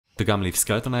The gumleaf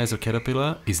Skeletoniser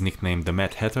caterpillar is nicknamed the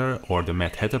Mad Hatter or the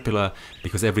Mad Hatterpillar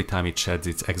because every time it sheds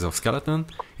its exoskeleton,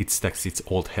 it stacks its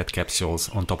old head capsules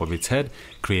on top of its head,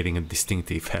 creating a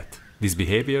distinctive head. This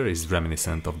behavior is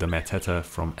reminiscent of the Mad Hatter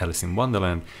from Alice in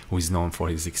Wonderland, who is known for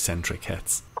his eccentric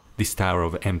heads. This tower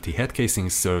of empty head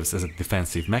casings serves as a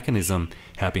defensive mechanism,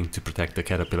 helping to protect the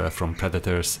caterpillar from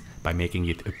predators by making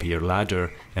it appear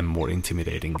larger and more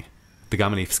intimidating. The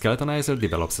gumleaf Skeletoniser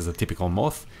develops as a typical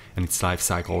moth, and its life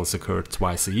cycles occur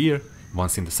twice a year,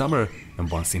 once in the summer and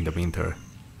once in the winter.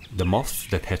 The moths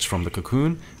that hatch from the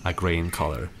cocoon are grey in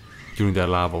color. During their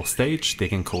larval stage, they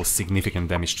can cause significant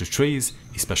damage to trees,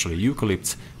 especially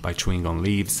eucalypts, by chewing on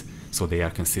leaves, so they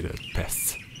are considered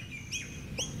pests.